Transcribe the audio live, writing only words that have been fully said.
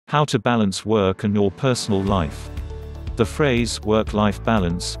How to balance work and your personal life. The phrase, work-life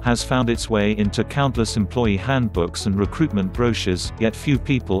balance, has found its way into countless employee handbooks and recruitment brochures, yet few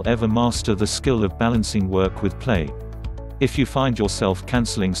people ever master the skill of balancing work with play. If you find yourself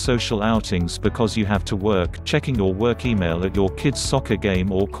canceling social outings because you have to work, checking your work email at your kid's soccer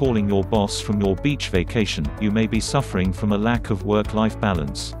game, or calling your boss from your beach vacation, you may be suffering from a lack of work-life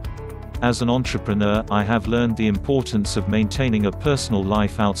balance. As an entrepreneur, I have learned the importance of maintaining a personal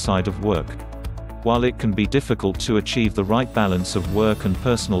life outside of work. While it can be difficult to achieve the right balance of work and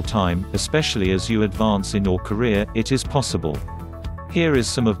personal time, especially as you advance in your career, it is possible. Here is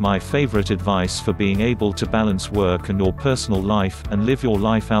some of my favorite advice for being able to balance work and your personal life, and live your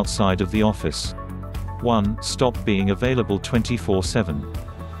life outside of the office. 1. Stop being available 24/7.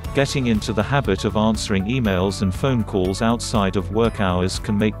 Getting into the habit of answering emails and phone calls outside of work hours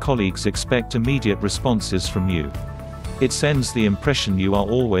can make colleagues expect immediate responses from you. It sends the impression you are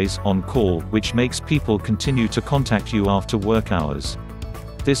always on call, which makes people continue to contact you after work hours.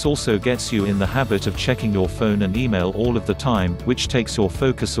 This also gets you in the habit of checking your phone and email all of the time, which takes your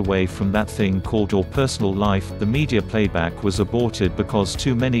focus away from that thing called your personal life. The media playback was aborted because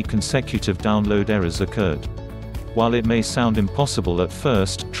too many consecutive download errors occurred. While it may sound impossible at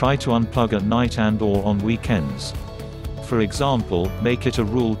first, try to unplug at night and/or on weekends. For example, make it a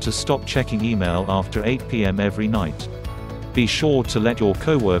rule to stop checking email after 8 p.m. every night. Be sure to let your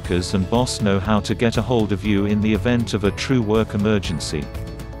coworkers and boss know how to get a hold of you in the event of a true work emergency.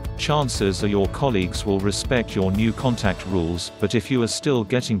 Chances are your colleagues will respect your new contact rules, but if you are still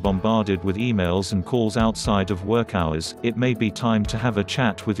getting bombarded with emails and calls outside of work hours, it may be time to have a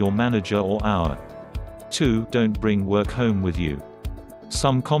chat with your manager or our. 2. Don't bring work home with you.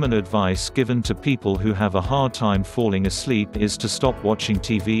 Some common advice given to people who have a hard time falling asleep is to stop watching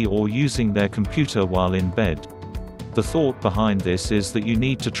TV or using their computer while in bed. The thought behind this is that you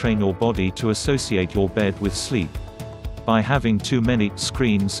need to train your body to associate your bed with sleep. By having too many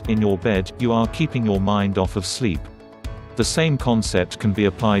screens in your bed, you are keeping your mind off of sleep. The same concept can be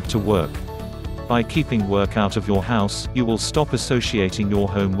applied to work. By keeping work out of your house, you will stop associating your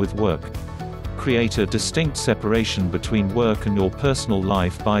home with work. Create a distinct separation between work and your personal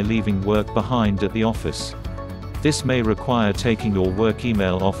life by leaving work behind at the office. This may require taking your work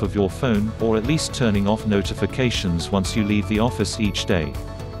email off of your phone, or at least turning off notifications once you leave the office each day.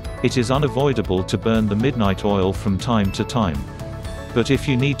 It is unavoidable to burn the midnight oil from time to time. But if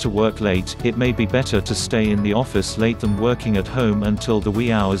you need to work late, it may be better to stay in the office late than working at home until the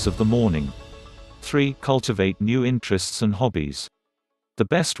wee hours of the morning. 3. Cultivate new interests and hobbies. The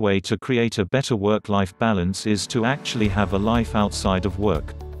best way to create a better work-life balance is to actually have a life outside of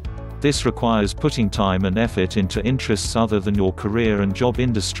work. This requires putting time and effort into interests other than your career and job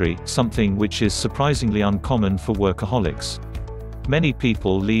industry, something which is surprisingly uncommon for workaholics. Many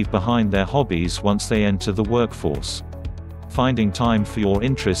people leave behind their hobbies once they enter the workforce. Finding time for your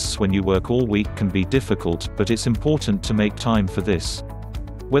interests when you work all week can be difficult, but it's important to make time for this.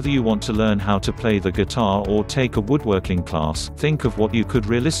 Whether you want to learn how to play the guitar or take a woodworking class, think of what you could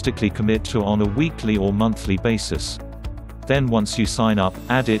realistically commit to on a weekly or monthly basis. Then once you sign up,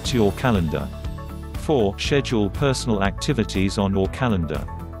 add it to your calendar. 4. Schedule personal activities on your calendar.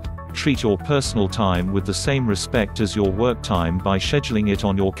 Treat your personal time with the same respect as your work time by scheduling it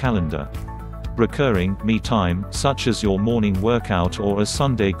on your calendar. Recurring me time, such as your morning workout or a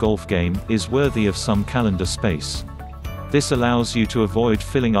Sunday golf game, is worthy of some calendar space. This allows you to avoid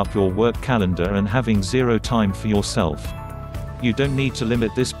filling up your work calendar and having zero time for yourself. You don't need to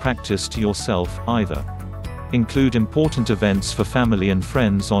limit this practice to yourself, either. Include important events for family and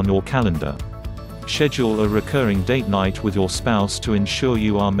friends on your calendar. Schedule a recurring date night with your spouse to ensure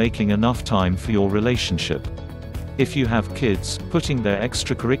you are making enough time for your relationship. If you have kids, putting their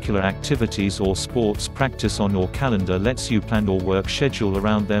extracurricular activities or sports practice on your calendar lets you plan your work schedule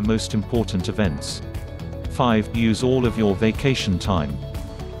around their most important events. 5. Use all of your vacation time.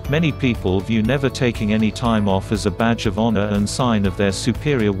 Many people view never taking any time off as a badge of honor and sign of their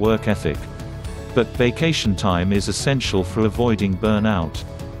superior work ethic. But vacation time is essential for avoiding burnout.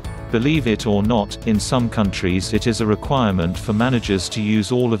 Believe it or not, in some countries it is a requirement for managers to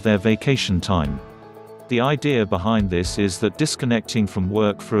use all of their vacation time. The idea behind this is that disconnecting from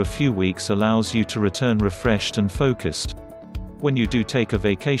work for a few weeks allows you to return refreshed and focused. When you do take a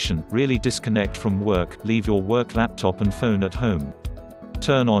vacation, really disconnect from work, leave your work laptop and phone at home.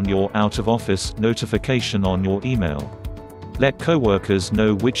 Turn on your out-of-office notification on your email. Let coworkers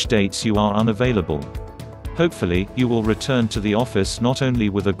know which dates you are unavailable. Hopefully, you will return to the office not only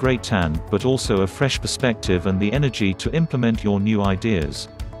with a great tan, but also a fresh perspective and the energy to implement your new ideas.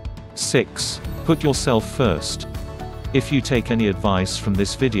 6. Put yourself first. If you take any advice from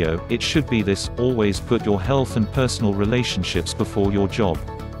this video, it should be this: always put your health and personal relationships before your job.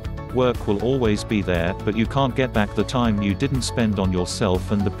 Work will always be there, but you can't get back the time you didn't spend on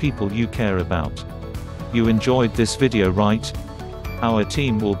yourself and the people you care about. You enjoyed this video, right? Our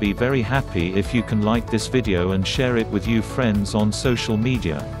team will be very happy if you can like this video and share it with your friends on social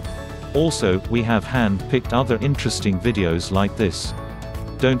media. Also, we have hand-picked other interesting videos like this.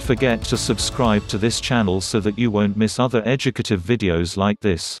 Don't forget to subscribe to this channel so that you won't miss other educative videos like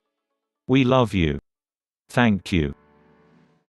this. We love you. Thank you.